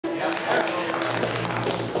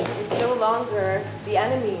longer the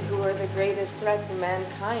enemy who are the greatest threat to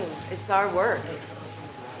mankind. It's our work.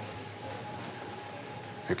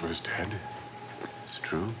 Hitler's dead. It's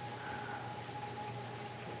true.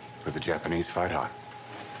 But the Japanese fight on.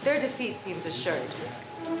 Their defeat seems assured.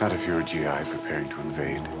 Not if you're a GI preparing to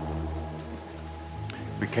invade.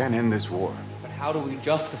 We can end this war. But how do we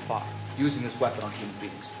justify using this weapon on human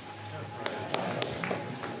beings?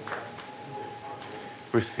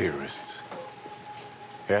 We're theorists.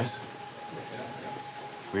 Yes?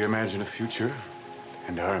 We imagine a future,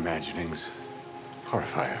 and our imaginings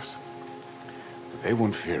horrify us. But they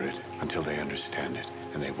won't fear it until they understand it,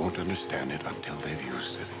 and they won't understand it until they've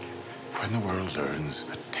used it. When the world learns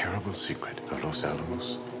the terrible secret of Los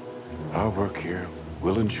Alamos, our work here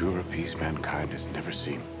will ensure a peace mankind has never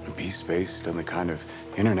seen. A peace based on the kind of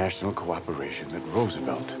international cooperation that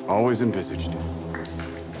Roosevelt always envisaged.